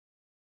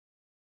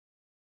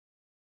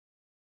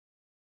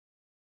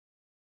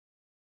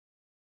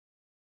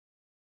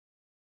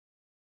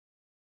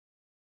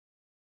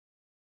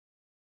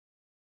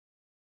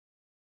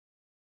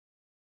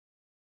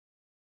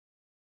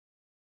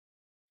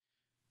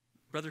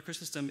Brother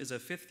Chrysostom is a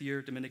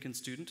fifth-year Dominican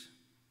student,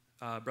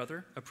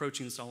 brother,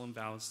 approaching solemn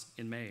vows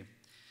in May,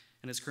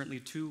 and is currently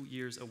 2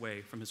 years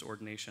away from his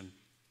ordination.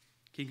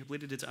 He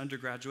completed his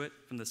undergraduate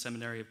from the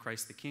Seminary of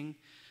Christ the King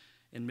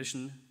in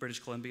Mission,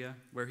 British Columbia,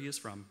 where he is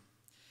from.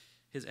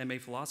 His MA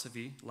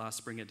Philosophy last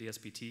spring at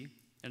DSPT,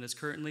 and is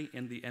currently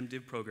in the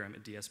MDiv program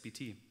at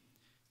DSPT.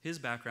 His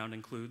background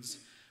includes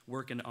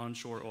work in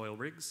onshore oil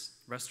rigs,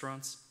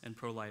 restaurants, and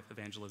pro-life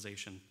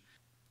evangelization.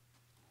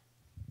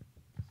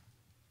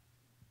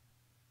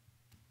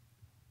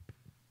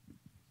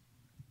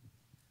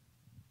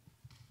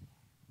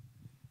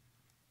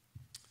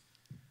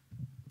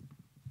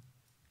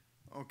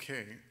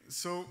 Okay,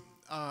 so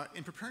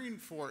in preparing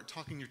for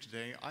talking here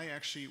today, I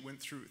actually went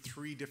through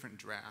 3 different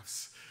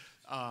drafts.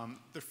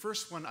 The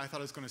first one I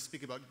thought I was going to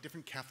speak about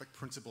different Catholic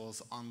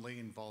principles on lay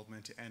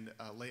involvement and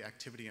lay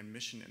activity and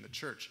mission in the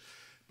church.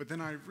 But then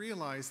I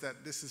realized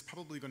that this is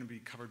probably going to be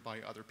covered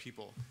by other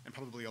people, and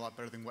probably a lot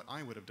better than what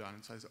I would have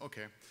done. So I said,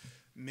 okay,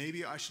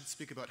 maybe I should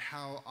speak about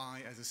how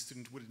I, as a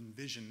student, would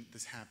envision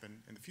this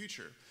happen in the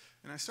future.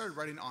 And I started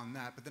writing on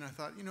that, but then I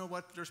thought, you know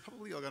what, there's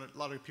probably a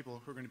lot of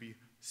people who are going to be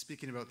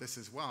speaking about this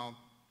as well.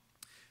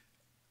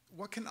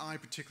 What can I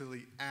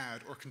particularly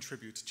add or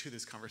contribute to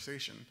this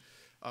conversation?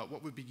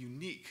 What would be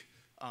unique?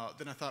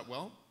 Then I thought,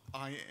 well,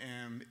 I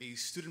am a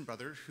student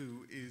brother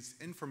who is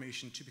in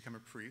formation to become a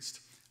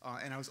priest,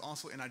 and I was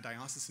also in a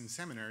diocesan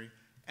seminary,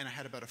 and I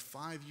had about a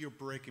 5-year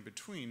break in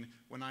between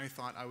when I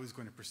thought I was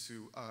going to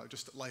pursue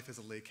just life as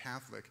a lay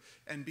Catholic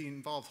and be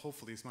involved,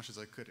 hopefully, as much as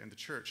I could in the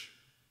church.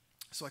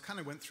 So I kind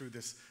of went through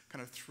this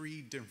kind of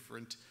 3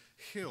 different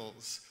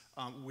hills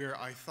where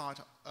I thought,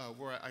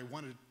 where I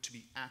wanted to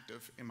be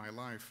active in my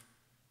life.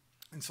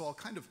 And so I'll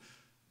kind of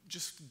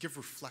just give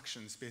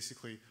reflections,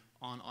 basically,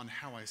 on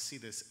how I see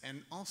this,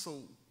 and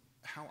also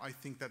how I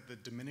think that the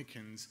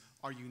Dominicans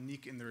are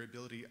unique in their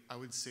ability, I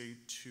would say,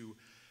 to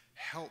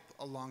help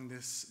along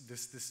this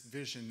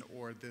vision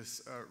or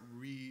this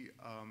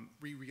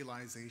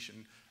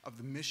re-realization of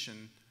the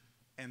mission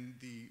and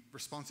the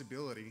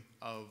responsibility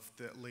of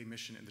the lay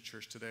mission in the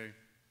church today.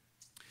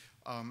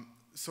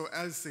 So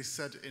as they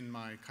said in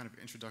my kind of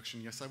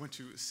introduction, yes, I went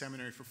to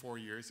seminary for 4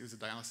 years. It was a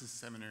diocesan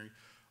seminary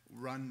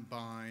run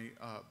by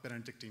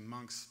Benedictine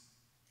monks.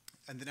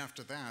 And then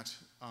after that,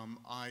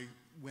 I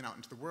went out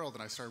into the world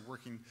and I started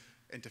working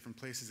in different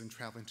places and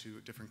traveling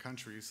to different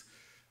countries.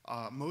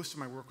 Most of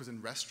my work was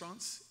in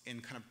restaurants, in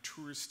kind of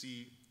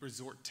touristy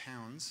resort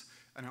towns,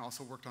 and I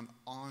also worked on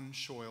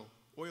onshore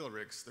oil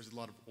rigs. There's a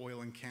lot of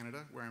oil in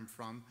Canada, where I'm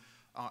from,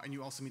 and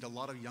you also meet a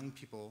lot of young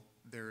people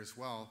there as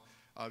well,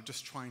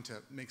 just trying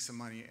to make some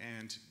money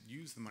and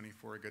use the money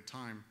for a good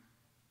time.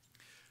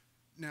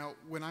 Now,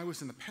 when I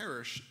was in the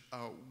parish,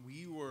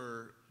 we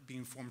were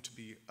being formed to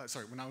be,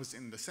 when I was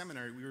in the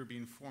seminary, we were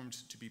being formed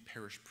to be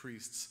parish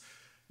priests.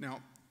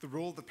 Now, the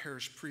role of the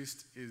parish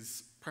priest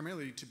is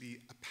primarily to be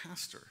a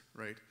pastor,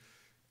 right?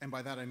 And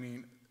by that I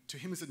mean, to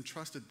him is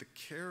entrusted the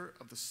care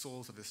of the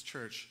souls of his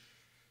church.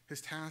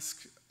 His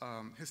task,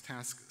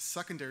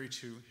 secondary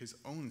to his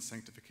own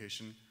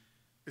sanctification,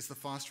 is the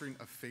fostering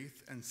of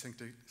faith and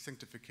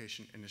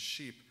sanctification in his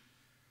sheep.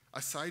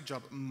 A side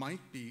job might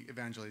be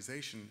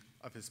evangelization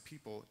of his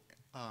people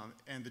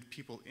and the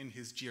people in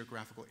his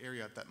geographical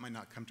area that might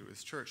not come to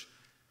his church.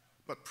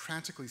 But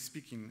practically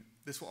speaking,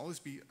 this will always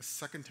be a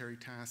secondary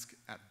task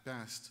at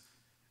best.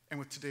 And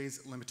with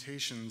today's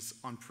limitations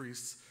on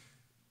priests,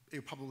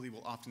 it probably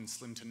will often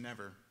slim to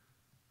never.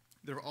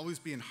 There will always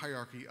be a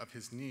hierarchy of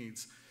his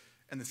needs,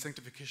 and the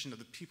sanctification of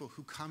the people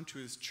who come to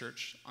his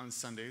church on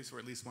Sundays, or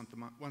at least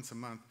once a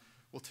month,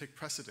 will take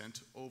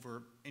precedent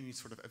over any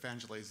sort of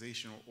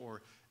evangelization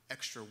or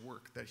extra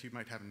work that he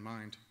might have in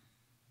mind.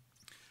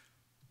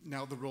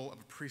 Now, the role of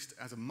a priest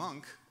as a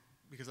monk,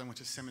 because I went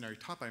to seminary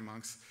taught by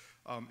monks,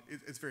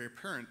 it's very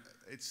apparent.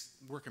 It's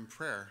work and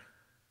prayer.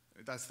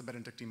 That's the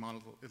Benedictine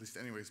model, at least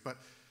anyways, but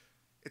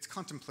it's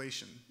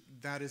contemplation.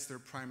 That is their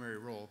primary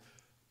role.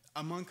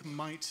 A monk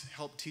might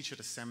help teach at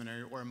a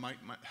seminary, or a monk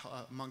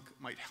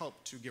might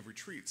help to give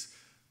retreats,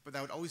 but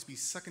that would always be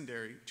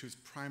secondary to his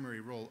primary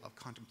role of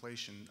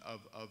contemplation,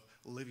 of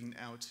living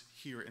out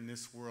here in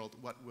this world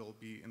what will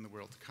be in the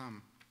world to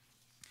come.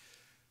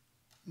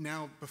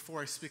 Now,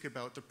 before I speak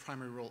about the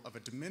primary role of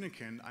a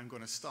Dominican, I'm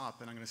going to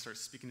stop and I'm going to start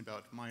speaking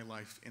about my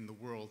life in the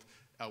world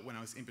when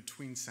I was in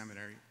between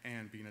seminary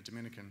and being a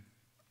Dominican.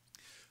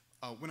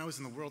 When I was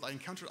in the world, I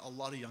encountered a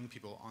lot of young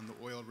people on the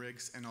oil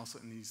rigs and also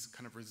in these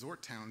kind of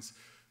resort towns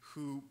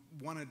who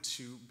wanted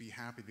to be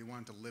happy. They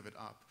wanted to live it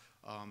up.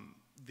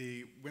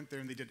 They went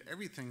there and they did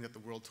everything that the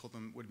world told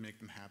them would make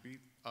them happy.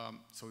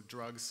 So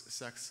drugs,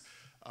 sex,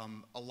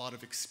 a lot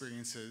of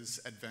experiences,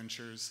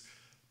 adventures.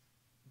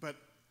 But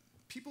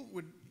people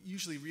would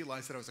usually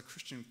realize that I was a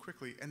Christian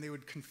quickly, and they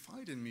would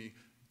confide in me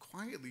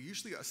quietly,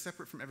 usually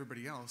separate from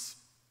everybody else.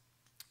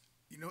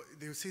 You know,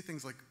 they would say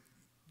things like,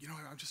 you know,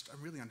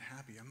 I'm really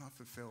unhappy, I'm not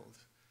fulfilled.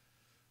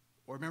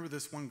 Or I remember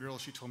this one girl,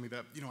 she told me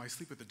that, you know, I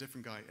sleep with a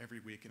different guy every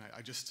week, and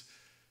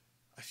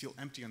I feel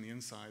empty on the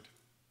inside.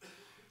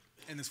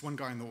 And this one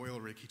guy in the oil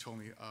rig, he told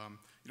me,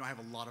 I have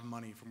a lot of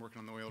money from working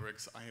on the oil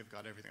rigs. I have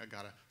got everything. I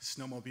got a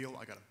snowmobile,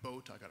 I got a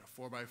boat, I got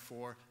a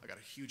 4x4, I got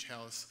a huge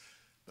house,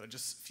 but I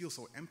just feel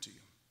so empty.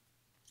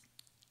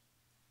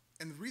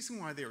 And the reason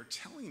why they were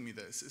telling me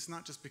this is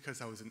not just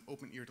because I was an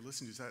open ear to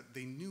listen to, is that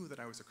they knew that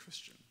I was a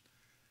Christian.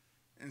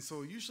 And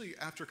so usually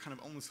after kind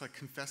of almost like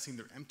confessing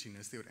their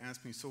emptiness, they would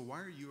ask me, so why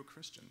are you a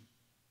Christian?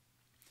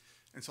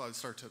 And so I would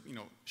start to,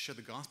 share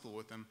the gospel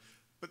with them.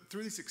 But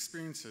through these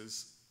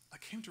experiences, I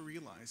came to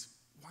realize,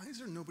 why is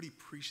there nobody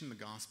preaching the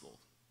gospel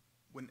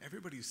when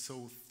everybody's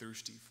so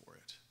thirsty for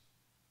it,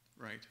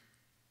 right?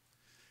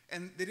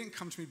 And they didn't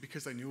come to me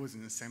because I knew I was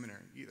in the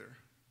seminary either,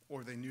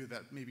 or they knew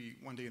that maybe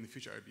one day in the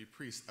future I'd be a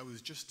priest. I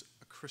was just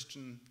a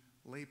Christian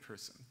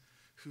layperson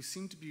who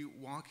seemed to be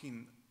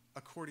walking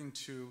according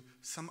to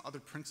some other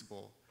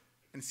principle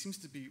and seems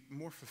to be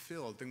more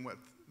fulfilled than what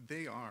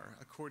they are,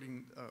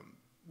 according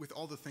with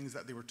all the things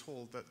that they were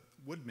told that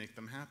would make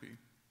them happy.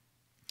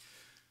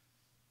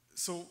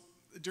 So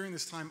during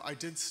this time, I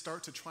did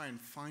start to try and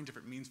find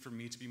different means for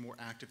me to be more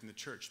active in the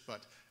church,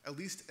 but at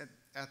least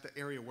at the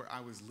area where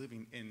I was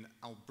living in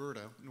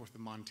Alberta, north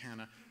of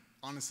Montana,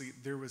 honestly,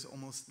 there was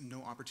almost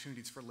no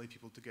opportunities for lay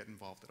people to get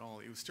involved at all.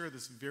 It was still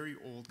this very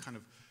old kind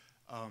of,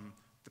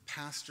 the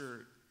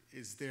pastor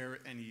is there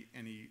and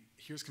he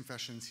hears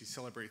confessions, he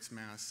celebrates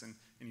Mass, and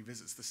he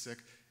visits the sick,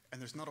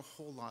 and there's not a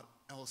whole lot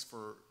else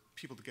for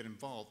people to get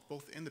involved,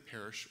 both in the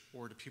parish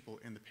or to people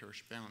in the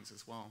parish bounds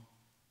as well.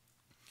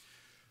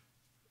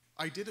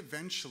 I did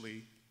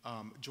eventually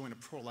join a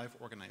pro-life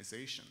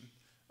organization,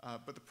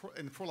 but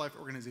the pro-life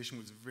organization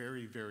was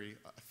very, very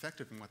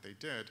effective in what they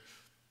did.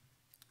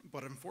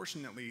 But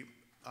unfortunately,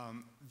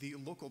 the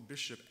local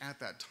bishop at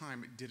that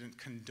time didn't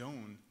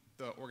condone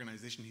the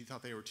organization. He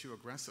thought they were too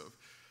aggressive.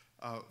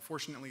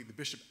 Fortunately, the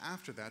bishop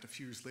after that, a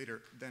few years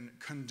later, then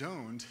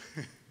condoned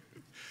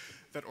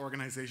that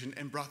organization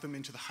and brought them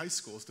into the high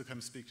schools to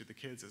come speak to the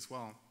kids as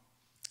well.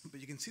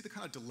 But you can see the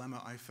kind of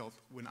dilemma I felt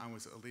when I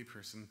was a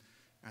layperson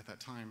at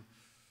that time.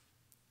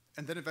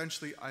 And then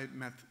eventually I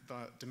met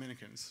the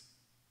Dominicans.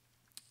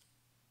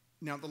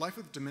 Now, the life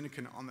of the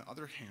Dominican, on the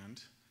other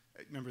hand,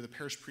 remember the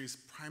parish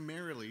priest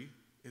primarily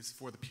is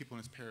for the people in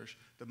his parish.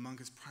 The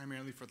monk is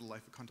primarily for the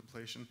life of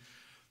contemplation.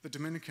 The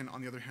Dominican,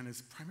 on the other hand,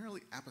 is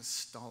primarily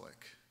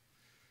apostolic.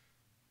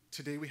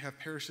 Today we have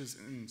parishes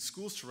and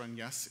schools to run,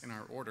 yes, in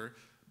our order,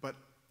 but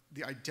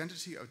the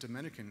identity of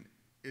Dominican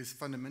is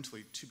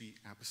fundamentally to be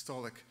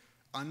apostolic,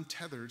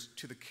 untethered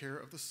to the care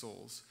of the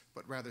souls,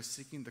 but rather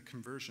seeking the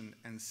conversion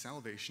and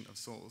salvation of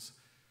souls.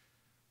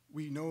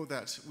 We know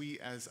that we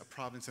as a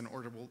province and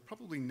order will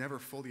probably never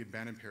fully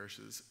abandon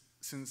parishes,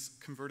 since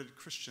converted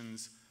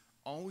Christians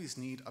always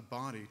need a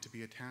body to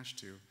be attached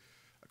to.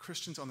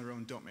 Christians on their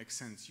own don't make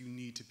sense. You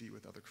need to be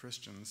with other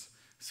Christians.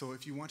 So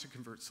if you want to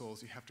convert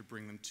souls, you have to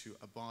bring them to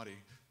a body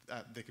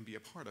that they can be a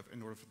part of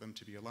in order for them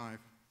to be alive.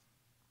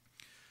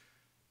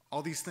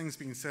 All these things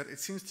being said,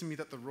 it seems to me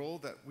that the role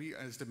that we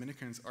as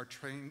Dominicans are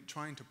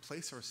trying to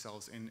place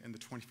ourselves in the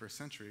 21st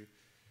century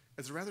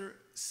is a rather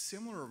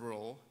similar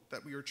role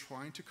that we are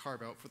trying to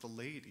carve out for the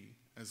laity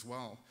as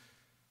well.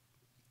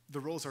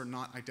 The roles are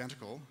not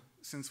identical,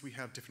 since we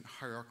have different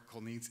hierarchical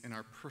needs in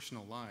our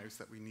personal lives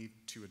that we need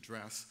to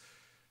address.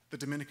 The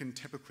Dominican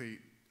typically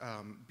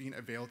being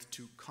availed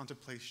to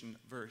contemplation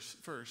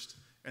first,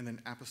 and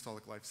then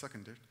apostolic life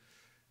seconded,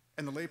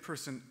 and the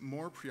layperson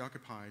more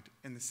preoccupied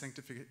in the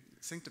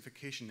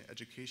sanctification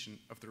education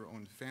of their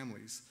own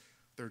families,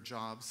 their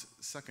jobs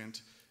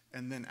second,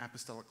 and then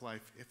apostolic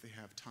life, if they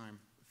have time,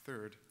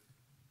 third.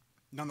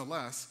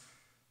 Nonetheless,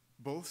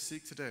 both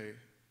seek today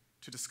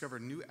to discover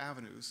new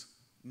avenues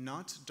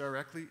not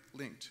directly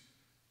linked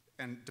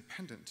and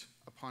dependent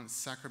upon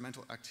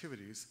sacramental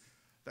activities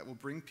that will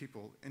bring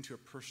people into a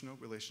personal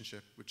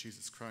relationship with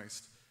Jesus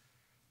Christ.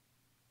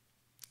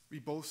 We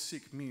both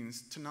seek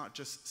means to not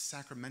just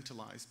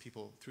sacramentalize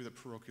people through the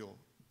parochial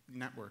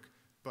network,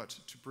 but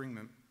to bring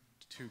them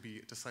to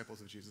be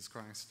disciples of Jesus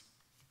Christ.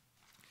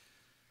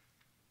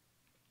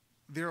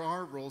 There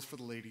are roles for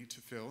the laity to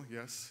fill,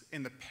 yes,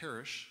 in the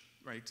parish,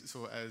 right?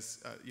 So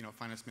as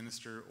finance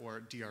minister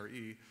or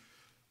DRE,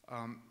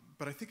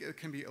 but I think it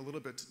can be a little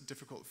bit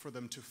difficult for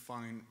them to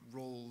find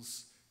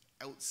roles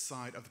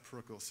outside of the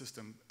parochial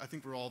system. I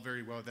think we're all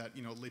very well that,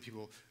 lay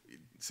people,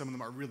 some of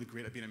them are really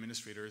great at being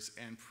administrators,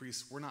 and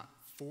priests, we're not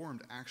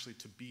formed actually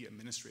to be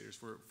administrators.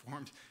 We're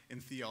formed in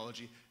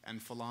theology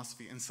and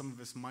philosophy, and some of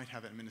us might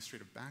have an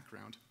administrative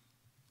background.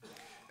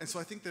 And so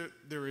I think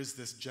there is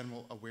this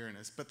general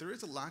awareness, but there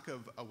is a lack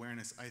of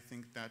awareness, I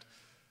think, that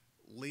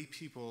lay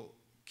people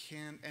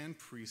can, and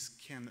priests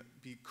can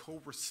be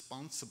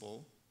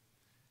co-responsible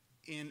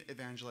in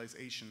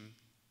evangelization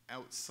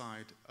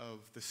outside of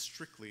the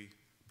strictly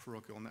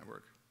parochial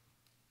network.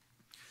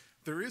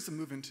 There is a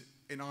movement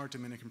in our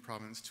Dominican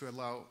province to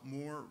allow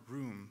more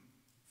room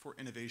for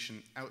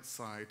innovation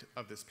outside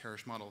of this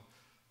parish model,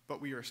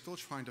 but we are still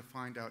trying to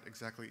find out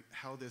exactly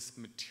how this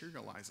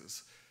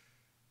materializes.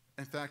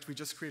 In fact, we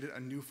just created a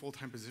new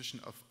full-time position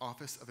of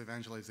Office of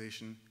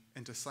Evangelization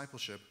and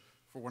Discipleship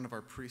for one of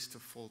our priests to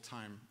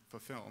full-time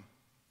fulfill.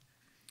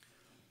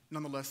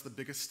 Nonetheless, the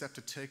biggest step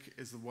to take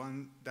is the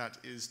one that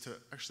is to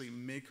actually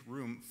make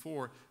room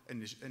for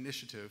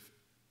initiative.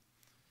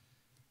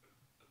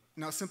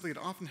 Now, simply, it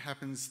often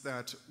happens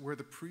that where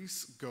the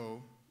priests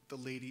go, the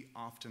laity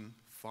often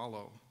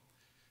follow.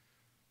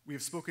 We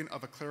have spoken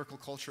of a clerical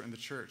culture in the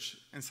church,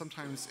 and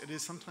sometimes it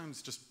is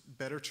just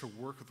better to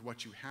work with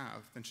what you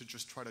have than to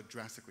just try to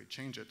drastically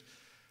change it.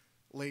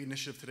 Lay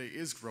initiative today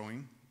is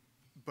growing,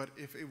 but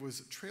if it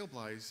was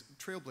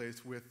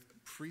trailblazed with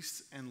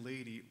priests and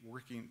laity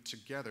working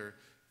together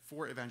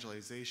for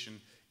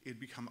evangelization, it'd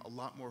become a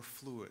lot more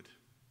fluid.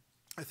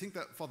 I think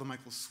that Father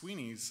Michael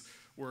Sweeney's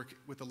work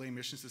with the Lay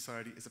Mission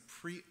Society is a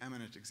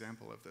preeminent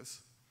example of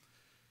this.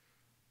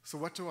 So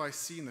what do I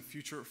see in the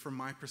future from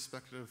my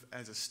perspective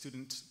as a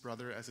student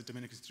brother, as a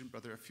Dominican student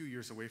brother, a few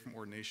years away from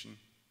ordination?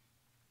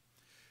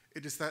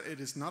 It is that it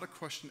is not a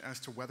question as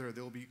to whether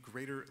there will be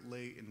greater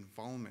lay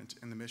involvement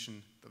in the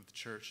mission of the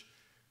church.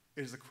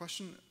 It is a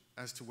question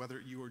as to whether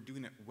you are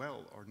doing it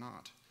well or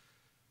not.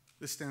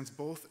 This stands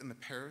both in the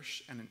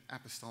parish and in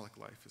apostolic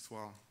life as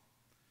well.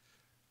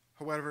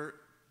 However,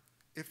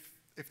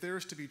 if there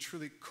is to be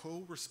truly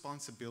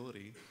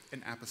co-responsibility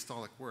in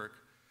apostolic work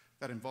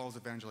that involves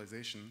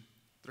evangelization,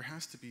 there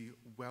has to be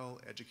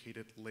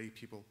well-educated lay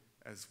people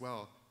as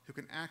well who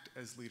can act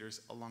as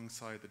leaders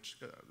alongside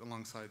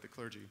the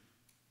clergy.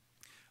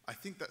 I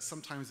think that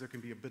sometimes there can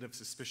be a bit of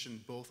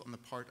suspicion both on the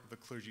part of the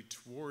clergy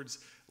towards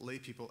lay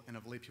people and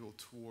of lay people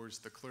towards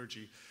the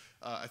clergy.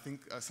 I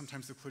think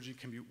sometimes the clergy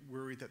can be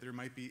worried that there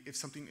might be, if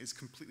something is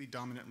completely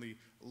dominantly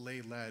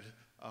lay-led,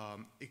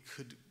 it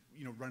could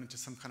run into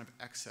some kind of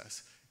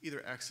excess,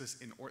 either excess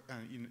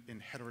in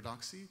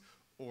heterodoxy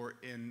or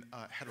in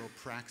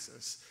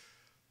heteropraxis.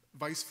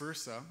 Vice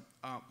versa,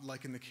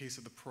 like in the case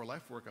of the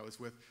pro-life work I was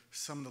with,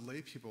 some of the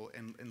lay people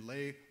and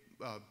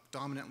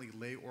dominantly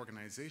lay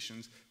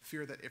organizations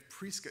fear that if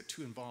priests get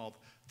too involved,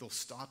 they'll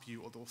stop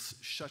you or they'll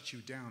shut you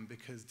down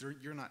because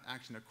you're not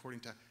acting according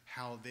to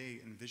how they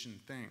envision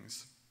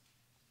things.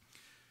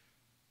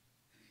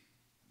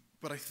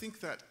 But I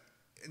think that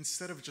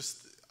instead of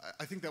just,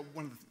 I think that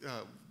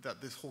that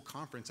this whole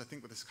conference, I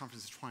think what this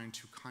conference is trying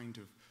to kind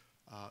of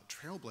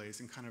trailblaze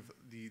and kind of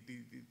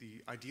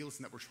the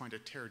idealism that we're trying to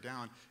tear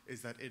down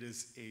is that it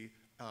is a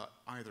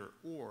either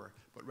or,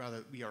 but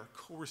rather we are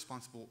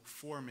co-responsible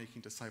for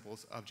making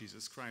disciples of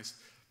Jesus Christ.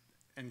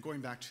 And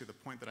going back to the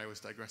point that I was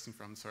digressing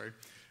from,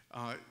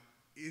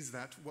 is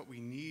that what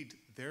we need,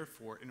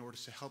 therefore, in order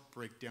to help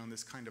break down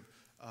this kind of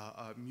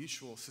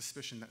mutual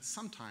suspicion that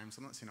sometimes,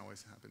 I'm not saying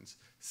always happens,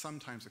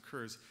 sometimes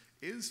occurs,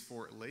 is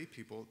for lay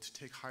people to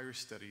take higher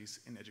studies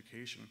in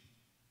education.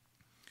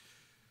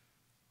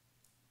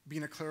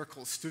 Being a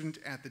clerical student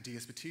at the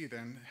DSPT,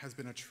 then, has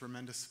been a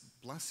tremendous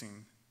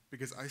blessing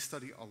because I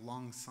study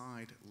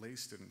alongside lay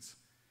students.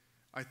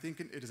 I think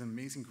it is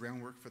amazing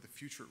groundwork for the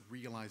future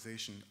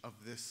realization of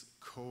this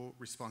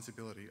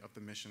co-responsibility of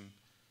the mission.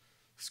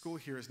 School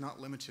here is not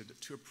limited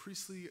to a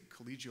priestly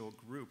collegial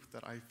group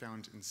that I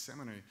found in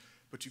seminary,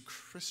 but to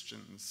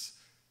Christians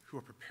who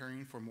are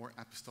preparing for more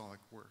apostolic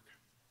work.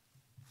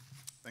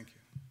 Thank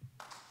you.